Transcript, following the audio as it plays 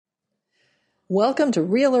Welcome to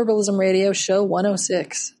Real Herbalism Radio Show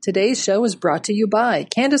 106. Today's show is brought to you by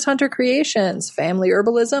Candace Hunter Creations, Family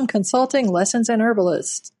Herbalism, Consulting, Lessons, and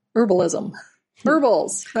Herbalism.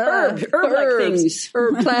 Herbals. Herb-like things.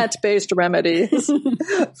 Plant-based remedies.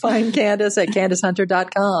 Find Candace at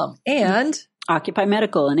CandaceHunter.com. And Occupy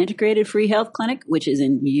Medical, an integrated free health clinic, which is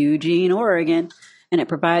in Eugene, Oregon, and it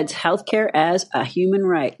provides healthcare as a human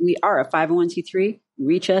right. We are a 501c3.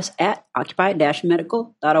 Reach us at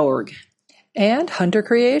occupy-medical.org. And Hunter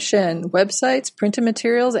Creation, websites, printed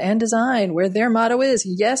materials, and design, where their motto is,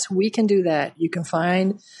 yes, we can do that. You can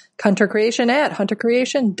find Hunter Creation at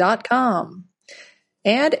huntercreation.com.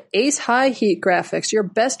 And Ace High Heat Graphics, your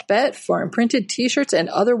best bet for imprinted t-shirts and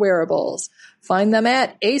other wearables. Find them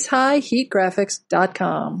at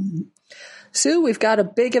acehighheatgraphics.com. Sue, we've got a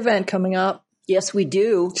big event coming up. Yes, we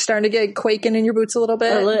do. Starting to get quaking in your boots a little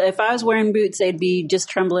bit? If I was wearing boots, they'd be just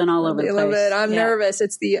trembling all over the place. A little bit. I'm nervous.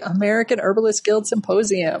 It's the American Herbalist Guild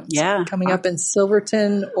Symposium. Yeah. Coming up in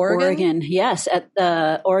Silverton, Oregon. Yes, at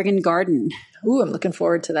the Oregon Garden. Ooh, I'm looking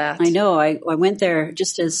forward to that. I know. I went there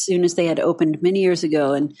just as soon as they had opened many years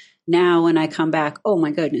ago. And now when I come back, oh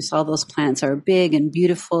my goodness, all those plants are big and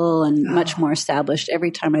beautiful and much more established.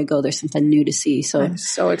 Every time I go, there's something new to see. So I'm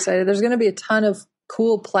so excited. There's going to be a ton of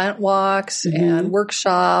cool plant walks and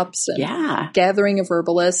workshops and gathering of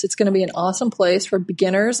herbalists. It's going to be an awesome place for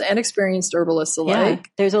beginners and experienced herbalists alike. Yeah.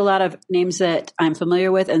 There's a lot of names that I'm familiar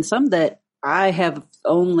with and some that I have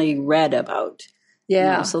only read about.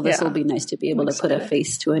 Yeah. So this will be nice to be able to put a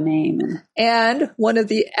face to a name. And one of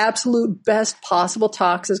the absolute best possible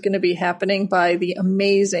talks is going to be happening by the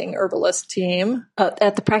amazing herbalist team.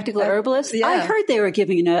 At the Practical Herbalist? Yeah. I heard they were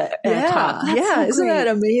giving a talk. That's so isn't great. that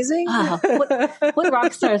amazing? What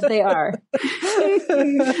rock stars they are.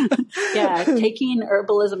 Taking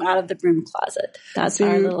herbalism out of the broom closet. That's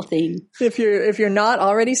our little thing. If you're not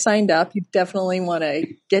already signed up, you definitely want to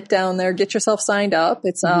get down there, get yourself signed up.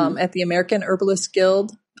 It's at the American Herbalist Guild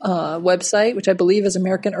website, which I believe is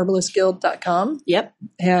AmericanHerbalistGuild.com. Yep.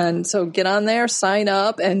 And so get on there, sign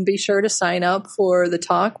up, and be sure to sign up for the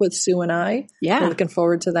talk with Sue and I. Yeah. We're looking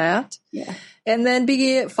forward to that. Yeah. And then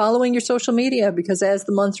be following your social media, because as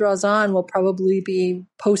the month draws on, we'll probably be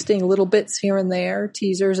posting little bits here and there,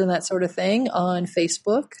 teasers and that sort of thing on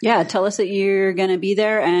Facebook. Yeah. Tell us that you're going to be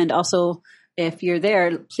there. And also, if you're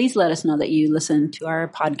there, please let us know that you listen to our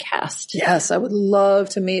podcast. Yes, I would love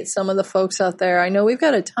to meet some of the folks out there. I know we've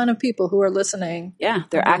got a ton of people who are listening. Yeah,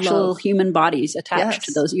 they're actual human bodies attached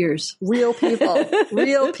to those ears. Real people.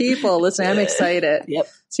 Real people. Listen, I'm excited. Yep.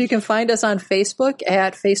 So you can find us on Facebook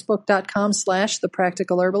at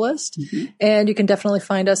facebook.com/thepracticalherbalist. And you can definitely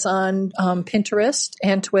find us on Pinterest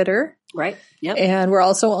and Twitter. Right. Yep. And we're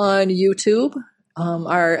also on YouTube.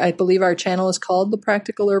 I believe our channel is called The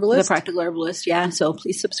Practical Herbalist. The Practical Herbalist, yeah. So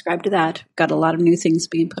please subscribe to that. Got a lot of new things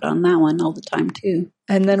being put on that one all the time, too.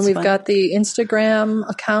 And then we've got the Instagram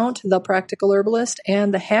account, The Practical Herbalist,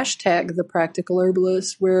 and the hashtag The Practical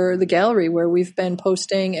Herbalist, where the gallery where we've been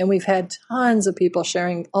posting, and we've had tons of people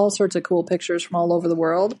sharing all sorts of cool pictures from all over the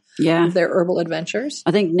world of their herbal adventures.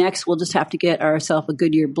 I think next we'll just have to get ourselves a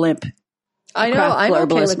Goodyear blimp. I know. I'm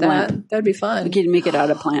okay with that. That'd be fun. We could make it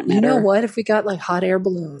out of plant matter. You know what? If we got like hot air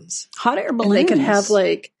balloons. Hot air balloons. And they could have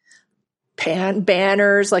like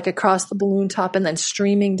banners like across the balloon top and then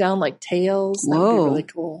streaming down like tails. That would be really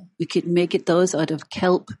cool. We could make it those out of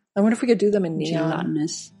kelp. I wonder if we could do them in neon.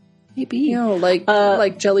 Gelatinous. Maybe. You know,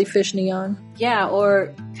 like jellyfish neon. Yeah,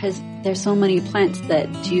 or because there's so many plants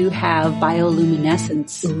that do have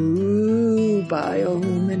bioluminescence. Ooh,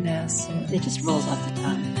 bioluminescence. It just rolls off the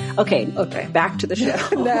tongue. Okay, back to the show.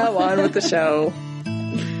 Now on with the show.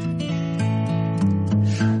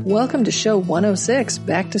 Welcome to show 106,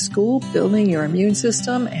 Back to School, Building Your Immune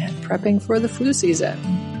System and Prepping for the Flu Season.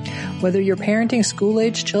 Whether you're parenting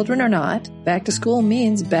school-aged children or not, back to school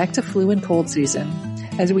means back to flu and cold season.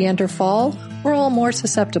 As we enter fall, we're all more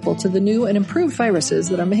susceptible to the new and improved viruses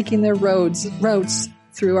that are making their routes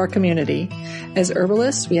through our community. As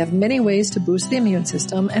herbalists, we have many ways to boost the immune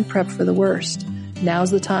system and prep for the worst.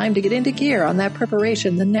 Now's the time to get into gear on that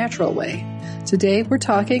preparation the natural way. Today, we're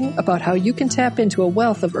talking about how you can tap into a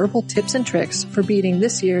wealth of herbal tips and tricks for beating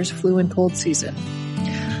this year's flu and cold season.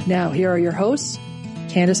 Now, here are your hosts,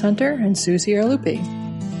 Candace Hunter and Sue Sierra Lupe.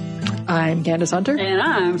 I'm Candace Hunter. And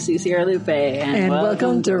I'm Sue Sierra Lupe. And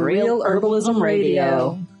welcome to Real Herbalism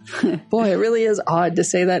Radio. Boy, it really is odd to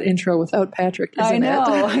say that intro without Patrick, isn't it?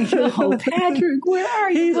 I know. Patrick, where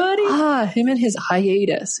are you, buddy? Him and his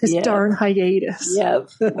hiatus. His darn hiatus. Yep.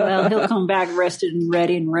 Well, he'll come back rested and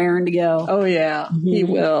ready and raring to go. Oh, yeah. He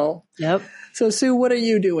will. Yep. So, Sue, what are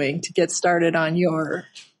you doing to get started on your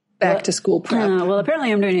back to school prep? Well,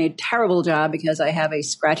 apparently I'm doing a terrible job because I have a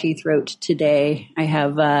scratchy throat today. I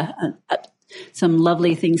have some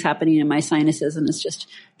lovely things happening in my sinuses, and it's just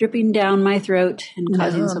dripping down my throat and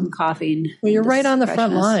causing some coughing. Well, you're right on the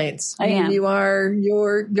front lines. I am.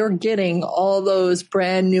 You're getting all those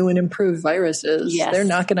brand new and improved viruses. Yes. They're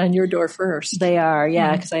knocking on your door first. They are,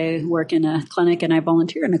 yeah, because I work in a clinic and I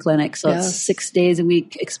volunteer in a clinic. So it's 6 days a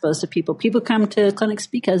week exposed to people. People come to clinics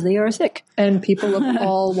because they are sick. And people of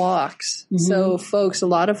all walks. So a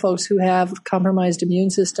lot of folks who have compromised immune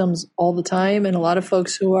systems all the time, and a lot of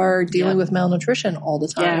folks who are dealing with malnutrition all the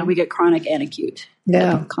time. Yeah, we get chronic and acute.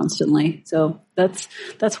 Yeah. Constantly. So that's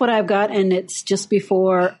what I've got. And it's just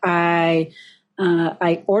before I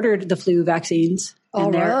ordered the flu vaccines.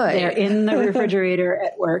 And they're in the refrigerator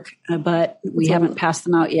at work, but we haven't passed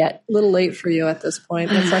them out yet. A little late for you at this point.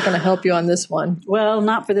 That's not going to help you on this one. Well,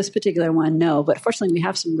 not for this particular one, no. But fortunately, we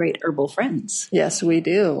have some great herbal friends. Yes, we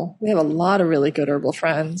do. We have a lot of really good herbal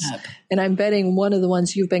friends. Yep. And I'm betting one of the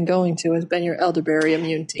ones you've been going to has been your elderberry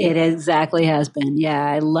immune tea. It exactly has been. Yeah,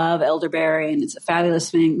 I love elderberry, and it's a fabulous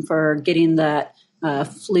thing for getting that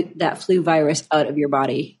flu virus out of your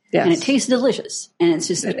body. Yes. And it tastes delicious, and it's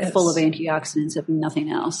just full of antioxidants, if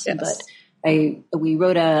nothing else. Yes. But we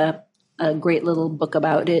wrote a great little book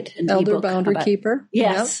about it. An Elder Boundary Keeper.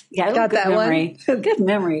 Yes. Yep. Yeah, got that memory. One. Good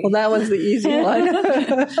memory. Well, that one's the easy one.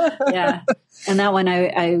 Yeah. And that one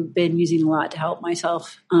I've been using a lot to help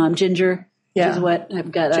myself. Ginger. Yeah. Which is what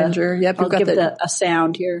I've got. Ginger. Yep. I'll give a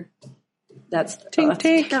sound here. That's tink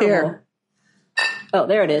here. Oh,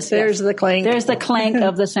 there it is. There's the clank. There's the clank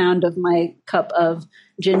of the sound of my cup of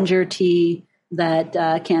ginger tea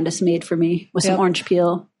that Candace made for me with some orange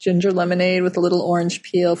peel. Ginger lemonade with a little orange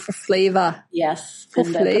peel for flavor. Yes. For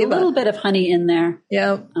and flavor. Put a little bit of honey in there.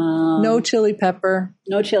 Yeah. No chili pepper.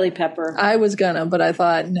 No chili pepper. I was gonna, but I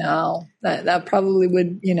thought, no, that probably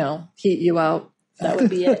would, heat you out. That would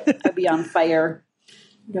be it. I'd be on fire.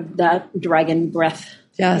 That dragon breath.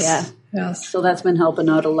 Yes. Yeah. Yes. So that's been helping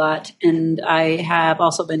out a lot. And I have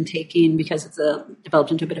also been taking, because it's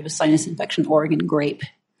developed into a bit of a sinus infection, Oregon grape.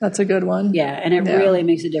 That's a good one. Yeah. And it really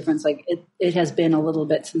makes a difference. Like it has been a little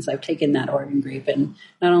bit since I've taken that Oregon grape. And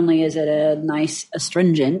not only is it a nice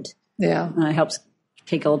astringent, it helps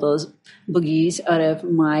take all those boogies out of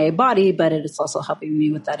my body, but it's also helping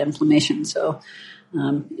me with that inflammation. So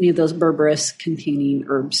any of those berberis containing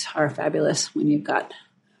herbs are fabulous when you've got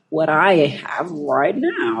what I have right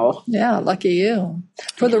now. Yeah, lucky you.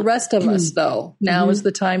 For the rest of us, though, now is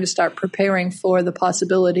the time to start preparing for the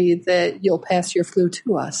possibility that you'll pass your flu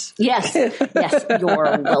to us. Yes, yes,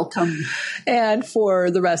 you're welcome. And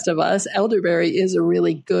for the rest of us, elderberry is a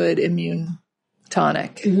really good immune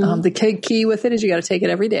tonic. The key with it is you got to take it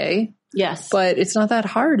every day. Yes. But it's not that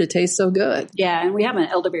hard. It tastes so good. Yeah, and we have an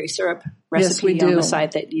elderberry syrup recipe on the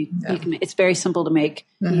site that you can. It's very simple to make.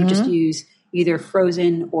 You just use either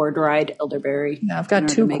frozen or dried elderberry. Yeah, I've got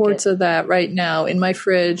 2 quarts of that right now in my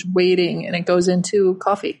fridge waiting, and it goes into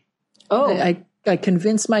coffee. Oh. I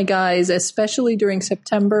convince my guys, especially during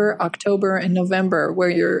September, October, and November, where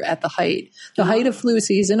you're at the height. The height of flu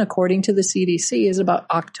season, according to the CDC, is about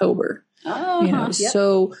October.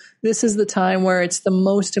 So this is the time where it's the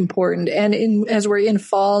most important. And as we're in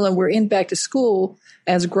fall and we're in back to school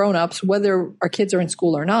as grown-ups, whether our kids are in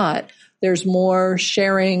school or not, there's more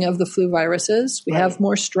sharing of the flu viruses. We have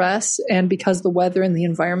more stress. And because the weather and the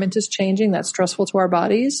environment is changing, that's stressful to our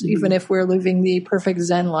bodies. Even if we're living the perfect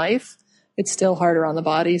Zen life, it's still harder on the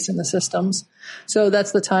bodies and the systems. So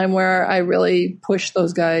that's the time where I really push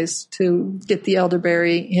those guys to get the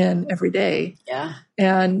elderberry in every day. Yeah.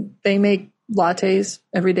 And they make lattes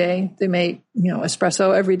every day. They make,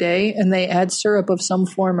 espresso every day, and they add syrup of some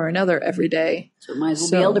form or another every day. So it might as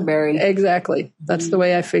well be elderberry. Exactly. That's the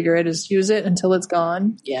way I figure it, is use it until it's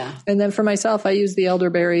gone. Yeah. And then for myself, I use the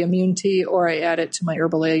elderberry immune tea, or I add it to my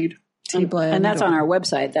Herbal-Aid tea blend. And that's on our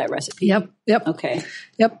website, that recipe. Yep. Okay.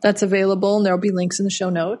 Yep, that's available, and there'll be links in the show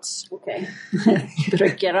notes. Okay. Better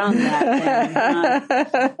get on that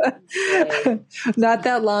then. Not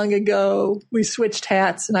that long ago, we switched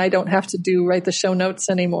hats, and I don't have to write the show notes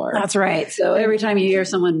anymore. That's right. So every time you hear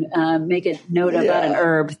someone make a note about an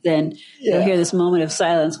herb, then you'll hear this moment of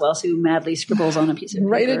silence while Sue madly scribbles on a piece of paper.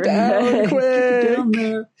 Write it down quick. Keep it down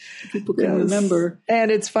there so people can remember.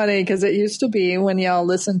 And it's funny because it used to be when y'all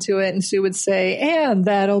listened to it and Sue would say, and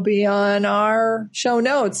that'll be on our show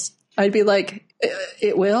notes. I'd be like,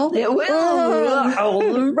 It will? It will.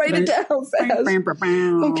 Oh, write it down fast.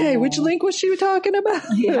 Okay, which link was she talking about?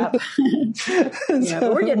 Yeah.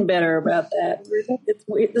 But we're getting better about that.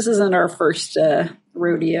 This isn't our first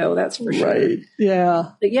rodeo, that's for sure. Right,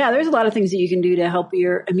 yeah. But yeah, there's a lot of things that you can do to help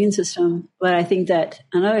your immune system. But I think that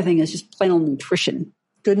another thing is just plain old nutrition.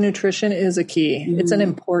 Good nutrition is a key. Mm-hmm. It's an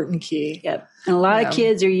important key. Yep. And a lot of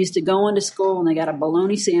kids are used to going to school and they got a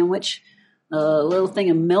bologna sandwich, a little thing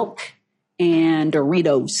of milk, and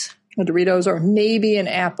Doritos. Doritos, or maybe an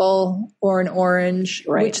apple or an orange,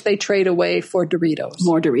 which they trade away for Doritos.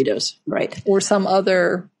 More Doritos, right. Or some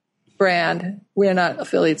other brand. We are not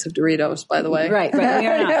affiliates of Doritos, by the way. Right. We are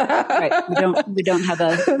not. Right. We don't have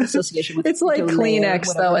an association with. It's like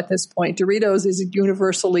Kleenex, though. At this point, Doritos is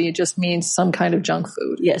universally just means some kind of junk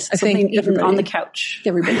food. Yes, I think even on the couch.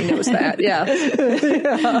 Everybody knows that. Yeah.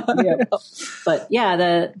 But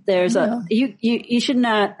there's you should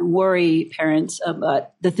not worry, parents,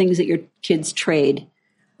 about the things that your kids trade.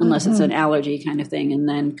 Unless it's an allergy kind of thing. And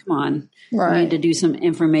then, come on, you need to do some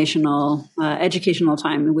informational, educational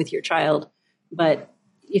time with your child. But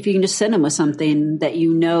if you can just send them with something that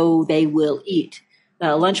you know they will eat. The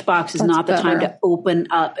lunchbox is not the time to open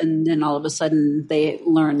up and then all of a sudden they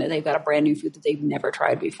learn that they've got a brand new food that they've never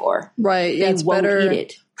tried before. Right. Yeah, it's won't better eat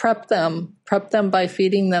it. Prep them by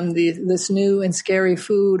feeding them this new and scary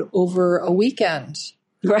food over a weekend.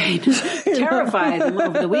 Right. Terrify them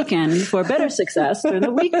over the weekend for better success during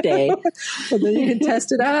the weekday. So then you can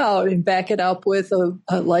test it out and back it up with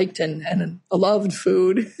a liked and a loved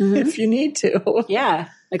food if you need to. Yeah.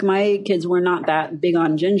 Like my kids were not that big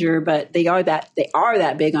on ginger, but they are that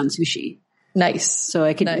big on sushi. Nice. So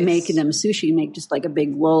I could make them sushi, make just like a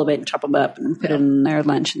big roll of it and chop them up and put it in their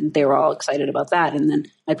lunch. And they were all excited about that. And then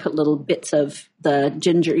I put little bits of the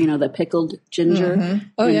ginger, the pickled ginger. Mm-hmm.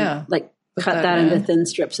 Oh, yeah. Like cut that into thin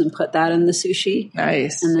strips and put that in the sushi.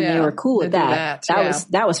 Nice. And then they were cool with that.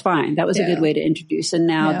 That was fine. That was a good way to introduce. And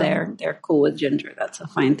now they're cool with ginger. That's a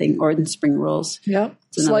fine thing. Or in spring rolls. Yep.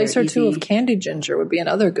 Slice or two of candied ginger would be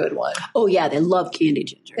another good one. Oh, yeah. They love candied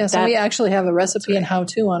ginger. Yeah, so we actually have a recipe and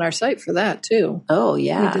how-to on our site for that, too. Oh,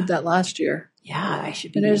 yeah. We did that last year. Yeah, I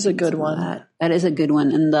should be. It is a good one. That is a good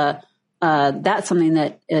one. And that's something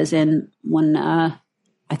that is in when I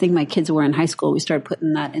think my kids were in high school. We started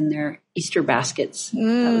putting that in their Easter baskets.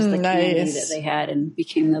 That was the candy that they had and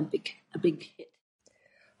became a big hit.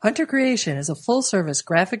 Hunter Creation is a full-service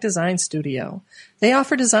graphic design studio. They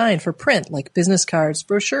offer design for print like business cards,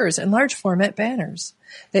 brochures, and large-format banners.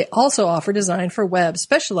 They also offer design for web,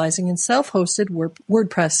 specializing in self-hosted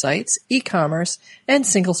WordPress sites, e-commerce, and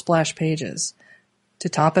single-splash pages. To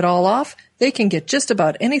top it all off, they can get just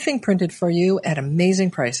about anything printed for you at amazing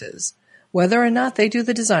prices, whether or not they do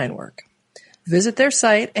the design work. Visit their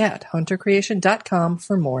site at huntercreation.com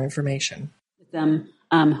for more information.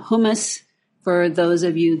 Hummus. For those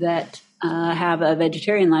of you that have a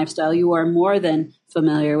vegetarian lifestyle, you are more than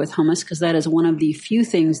familiar with hummus because that is one of the few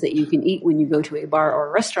things that you can eat when you go to a bar or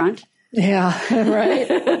a restaurant. Yeah, right.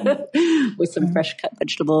 With some fresh cut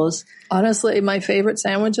vegetables. Honestly, my favorite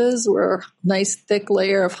sandwiches were a nice thick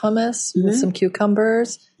layer of hummus with some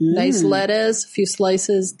cucumbers, nice lettuce, a few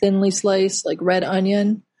slices, thinly sliced, like red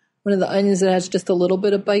onion. One of the onions that has just a little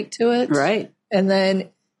bit of bite to it. Right. And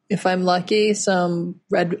then if I'm lucky, some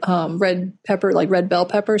red pepper, like red bell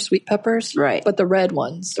pepper, sweet peppers. Right. But the red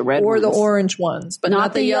ones. The red ones. Or the orange ones. But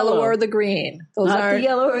not the yellow or the green. Those aren't the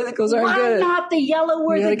yellow or the green. Those aren't good. Not the yellow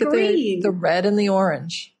or the green? The red and the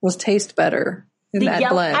orange will taste better in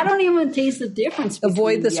that blend. I don't even taste the difference.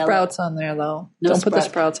 Avoid the sprouts on there, though. Don't put the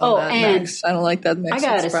sprouts on that mix. I don't like that mix. I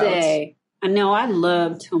gotta say, I know I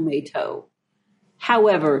love tomato.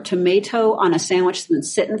 However, tomato on a sandwich that's been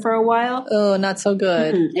sitting for a while. Oh, not so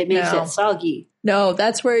good. It makes it soggy. No,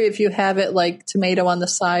 that's where if you have it like tomato on the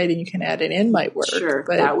side and you can add it in might work. Sure,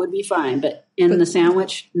 but that would be fine. But in the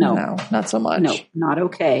sandwich, no. No, not so much. No, not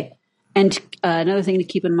okay. And another thing to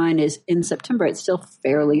keep in mind is in September, it's still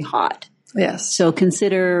fairly hot. Yes. So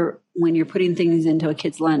consider when you're putting things into a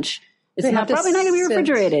kid's lunch, it's probably not going to be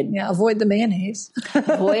refrigerated. Yeah, avoid the mayonnaise.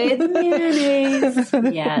 Avoid the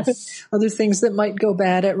mayonnaise. Yes. Other things that might go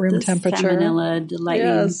bad at room temperature. Salmonella, delighting.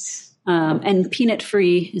 Yes. And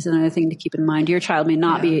peanut-free is another thing to keep in mind. Your child may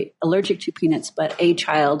not be allergic to peanuts, but a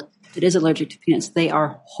child that is allergic to peanuts, they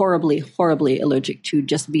are horribly, horribly allergic to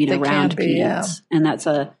just being around peanuts. Yeah. And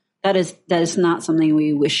that is not something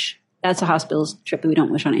we wish. That's a hospital trip we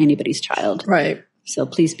don't wish on anybody's child. Right. So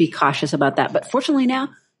please be cautious about that. But fortunately now,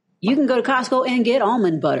 you can go to Costco and get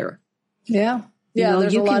almond butter. Yeah. Yeah,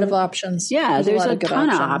 there's a lot of options. Yeah, there's a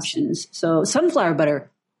ton of options. So sunflower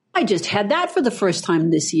butter, I just had that for the first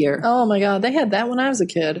time this year. Oh, my God. They had that when I was a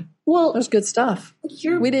kid. It was good stuff.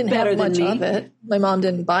 We didn't have much of it. My mom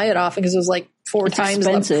didn't buy it often because it was like 4 times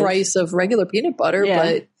the price of regular peanut butter,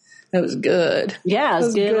 but it was good. Yeah, it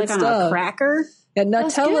was good like stuff. On a cracker. And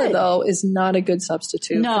Nutella, though, is not a good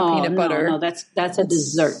substitute for peanut butter. No, that's a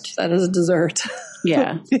dessert. That is a dessert.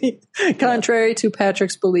 Yeah. Contrary to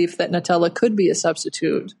Patrick's belief that Nutella could be a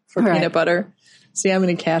substitute for peanut butter. See, I'm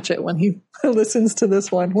going to catch it when he listens to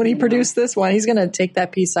this one. When he produced this one, he's going to take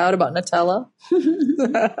that piece out about Nutella.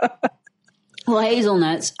 Well,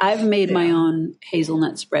 hazelnuts. I've made my own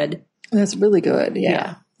hazelnut spread. That's really good.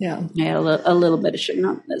 Yeah. Yeah, a little bit of sugar,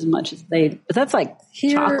 not as much as but that's like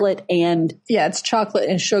chocolate and... Yeah, it's chocolate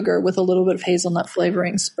and sugar with a little bit of hazelnut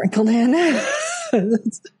flavoring sprinkled in. I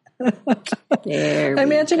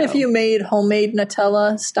imagine if you made homemade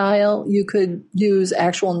Nutella style, you could use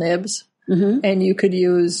actual nibs and you could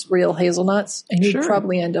use real hazelnuts and you'd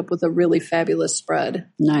probably end up with a really fabulous spread.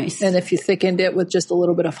 Nice. And if you thickened it with just a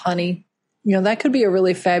little bit of honey, that could be a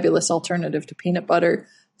really fabulous alternative to peanut butter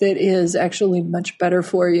that is actually much better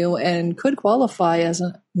for you and could qualify as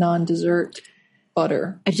a non-dessert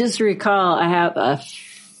butter. I just recall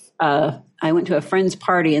I went to a friend's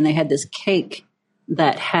party and they had this cake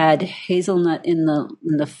that had hazelnut in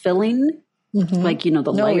the filling, like, the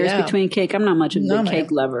layers between cake. I'm not much of a cake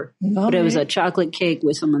lover, but it was a chocolate cake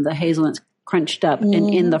with some of the hazelnuts crunched up.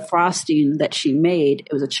 And in the frosting that she made,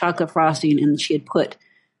 it was a chocolate frosting and she had put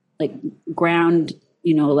like ground,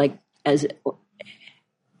 like as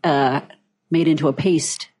made into a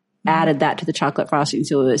paste, added that to the chocolate frosting.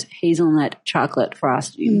 So it was hazelnut chocolate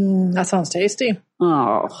frosting. That sounds tasty.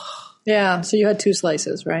 Oh. Yeah. So you had 2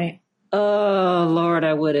 slices, right? Oh, Lord,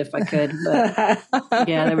 I would if I could. But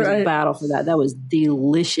yeah, there was a battle for that. That was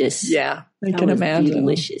delicious. Yeah, I can imagine.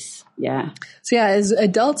 Delicious. Yeah. So yeah, as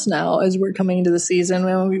adults now, as we're coming into the season,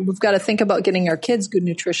 we've got to think about getting our kids good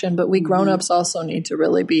nutrition, but we grown-ups also need to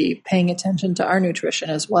really be paying attention to our nutrition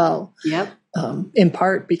as well. Yep. In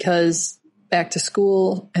part because back to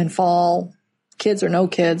school and fall, kids or no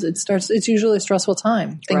kids, it's usually a stressful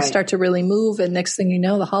time. Things start to really move, and next thing you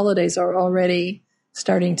know, the holidays are already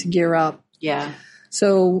starting to gear up. Yeah.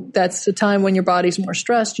 So that's the time when your body's more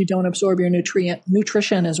stressed. You don't absorb your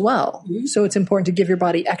nutrition as well. So it's important to give your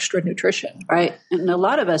body extra nutrition. Right. And a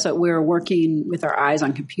lot of us, we're working with our eyes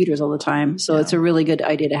on computers all the time. So it's a really good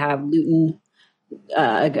idea to have lutein,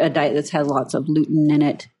 a diet that has lots of lutein in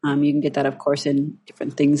it. You can get that, of course, in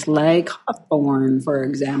different things like hawthorn, for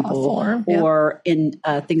example, or in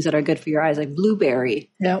things that are good for your eyes, like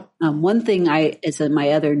blueberry. Yeah. One thing is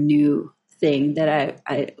my other new thing that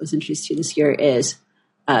I was introduced to this year is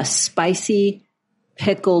spicy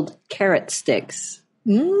pickled carrot sticks.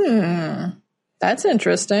 That's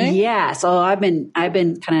interesting. Yeah, so I've been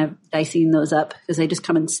kind of dicing those up because they just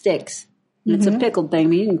come in sticks. And it's a pickled thing. I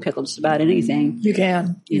mean, you can pickle just about anything. You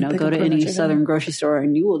can. Go to any southern grocery store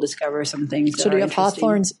and you will discover some things. So do you have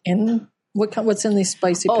hawthorns in? What's in these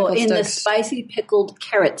spicy pickled sticks? Oh, in the spicy pickled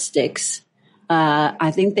carrot sticks, I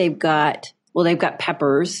think they've got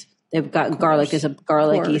peppers. They've got garlic. There's a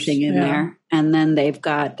garlicky thing in there. And then they've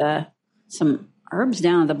got some herbs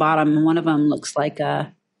down at the bottom. And one of them looks like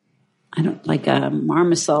a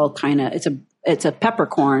marmisol kind of. It's a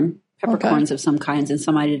peppercorn. Peppercorns of some kinds, and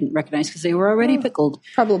some I didn't recognize because they were already pickled.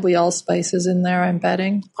 Probably allspice is in there, I'm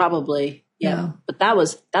betting. Probably, yeah. But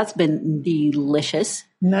that's been delicious.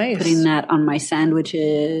 Nice. Putting that on my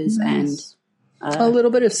sandwiches and... a little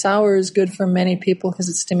bit of sour is good for many people because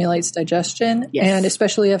it stimulates digestion. Yes. And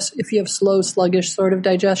especially if you have slow, sluggish sort of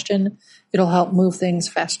digestion, it'll help move things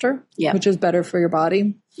faster, which is better for your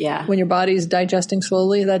body. Yeah. When your body is digesting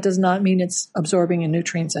slowly, that does not mean it's absorbing your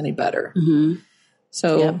nutrients any better.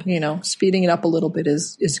 So, speeding it up a little bit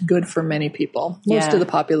is good for many people. Most of the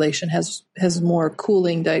population has more cool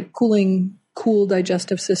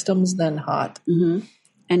digestive systems than hot.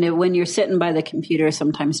 And when you're sitting by the computer,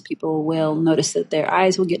 sometimes people will notice that their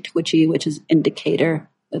eyes will get twitchy, which is indicator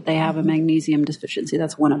that they have a magnesium deficiency.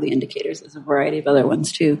 That's one of the indicators. There's a variety of other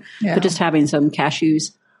ones too. Yeah. But just having some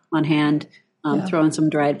cashews on hand, throwing some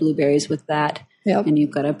dried blueberries with that, and you've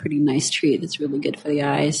got a pretty nice treat that's really good for the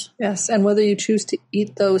eyes. Yes, and whether you choose to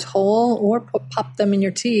eat those whole or pop them in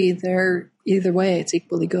your tea, either way, it's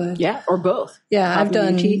equally good. Yeah, or both. Yeah, I've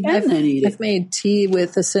made tea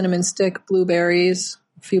with a cinnamon stick, blueberries,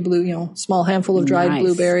 a few small handful of dried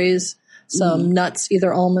blueberries, some nuts,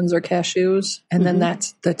 either almonds or cashews, and then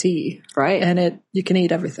that's the tea. Right. And you can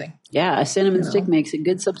eat everything. Yeah, a cinnamon stick makes a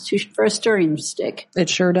good substitution for a stirring stick. It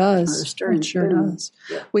sure does. Does.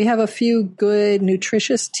 Yeah. We have a few good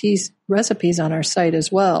nutritious tea recipes on our site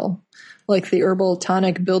as well. like the Herbal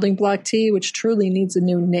Tonic Building Block Tea, which truly needs a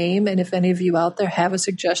new name. And if any of you out there have a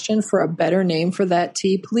suggestion for a better name for that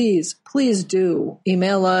tea, please do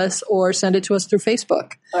email us or send it to us through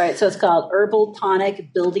Facebook. All right. So it's called Herbal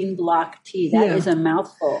Tonic Building Block Tea. That is a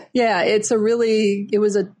mouthful. Yeah. It's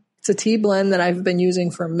a tea blend that I've been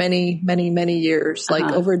using for many, many, many years,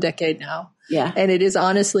 like over a decade now. Yeah. And it is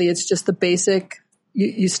honestly, it's just the basic,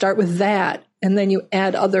 you start with that. And then you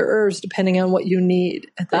add other herbs depending on what you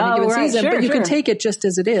need at any given season. But you can take it just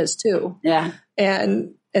as it is too. Yeah.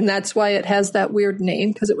 And that's why it has that weird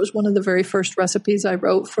name, because it was one of the very first recipes I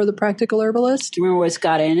wrote for the Practical Herbalist. Do you remember what it's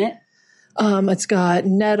got in it? It's got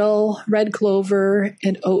nettle, red clover,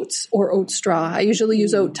 and oats or oat straw. I usually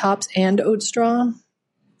use oat tops and oat straw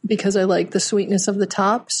because I like the sweetness of the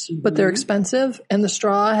tops, but they're expensive. And the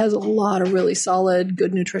straw has a lot of really solid,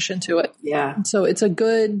 good nutrition to it. Yeah. So it's a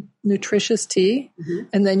good, nutritious tea.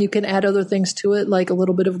 And then you can add other things to it, like a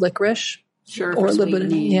little bit of licorice. Sure. Or a little bit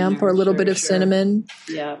of hemp or a little bit of cinnamon.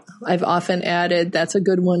 Yeah. I've often added, that's a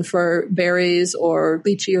good one for berries, or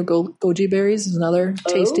lychee or goji berries is another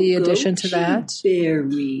tasty addition to that.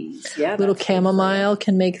 Berries. Yeah. Little chamomile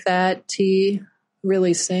can make that tea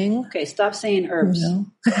really sing. Okay, stop saying herbs.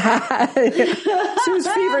 Sue's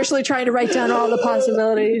feverishly trying to write down all the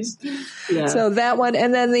possibilities. Yeah. So that one,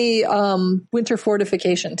 and then the winter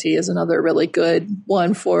fortification tea is another really good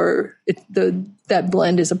one for it. That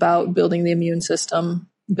blend is about building the immune system,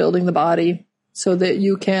 building the body, so that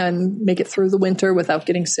you can make it through the winter without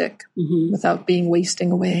getting sick, without being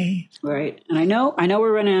wasting away. Right. And I know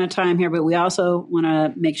we're running out of time here, but we also want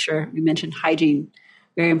to make sure we mentioned hygiene.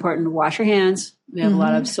 Very important to wash your hands. We have a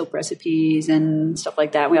lot of soap recipes and stuff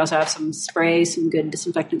like that. We also have some sprays, some good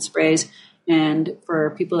disinfectant sprays. And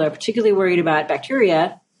for people that are particularly worried about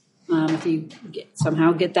bacteria, if you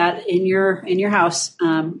somehow get that in your house,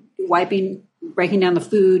 breaking down the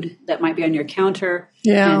food that might be on your counter,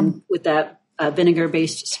 and with that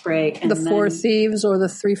vinegar-based spray. And the Four Thieves or the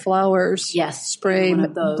Three Flowers spray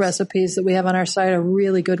recipes that we have on our site are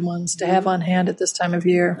really good ones to have on hand at this time of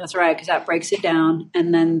year. That's right, because that breaks it down.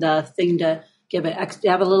 And then the thing to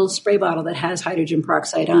have a little spray bottle that has hydrogen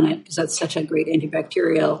peroxide on it, because that's such a great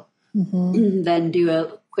antibacterial. Then do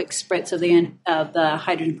a quick spritz of the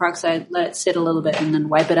hydrogen peroxide, let it sit a little bit, and then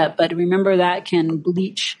wipe it up. But remember, that can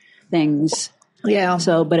bleach things. Yeah.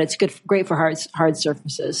 So, but it's great for hard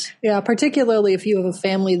surfaces. Yeah, particularly if you have a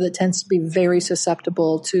family that tends to be very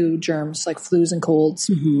susceptible to germs like flus and colds.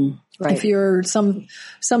 Right. If you're some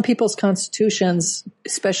people's constitutions,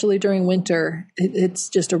 especially during winter, it's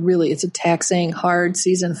just it's a taxing, hard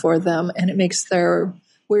season for them, and it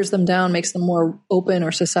wears them down, makes them more open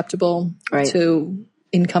or susceptible to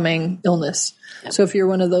incoming illness. Yep. So if you're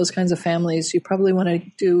one of those kinds of families, you probably want to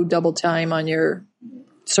do double time on your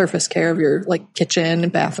surface care of your kitchen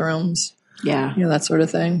and bathrooms. Yeah. That sort of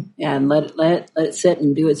thing. Yeah. And let it sit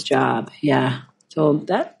and do its job. Yeah. So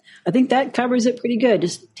I think that covers it pretty good.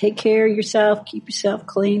 Just take care of yourself, keep yourself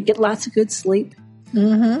clean, get lots of good sleep.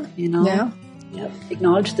 Yeah. Yep.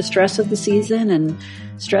 Acknowledge the stress of the season, and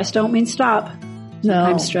stress don't mean stop.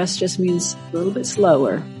 Sometimes stress just means a little bit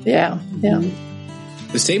slower. Yeah. Yeah.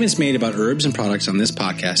 The statements made about herbs and products on this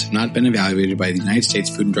podcast have not been evaluated by the United States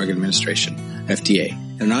Food and Drug Administration, FDA,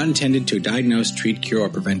 and are not intended to diagnose, treat, cure, or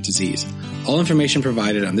prevent disease. All information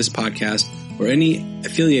provided on this podcast or any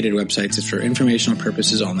affiliated websites is for informational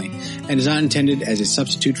purposes only and is not intended as a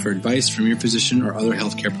substitute for advice from your physician or other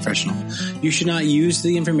healthcare professional. You should not use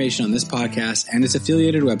the information on this podcast and its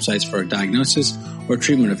affiliated websites for a diagnosis or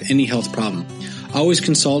treatment of any health problem. Always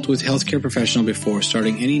consult with a healthcare professional before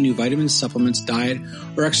starting any new vitamins, supplements, diet,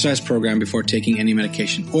 or exercise program before taking any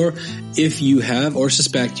medication, or if you have or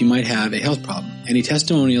suspect you might have a health problem. Any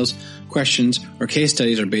testimonials, questions, or case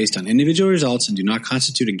studies are based on individual results and do not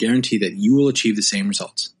constitute a guarantee that you will achieve the same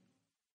results.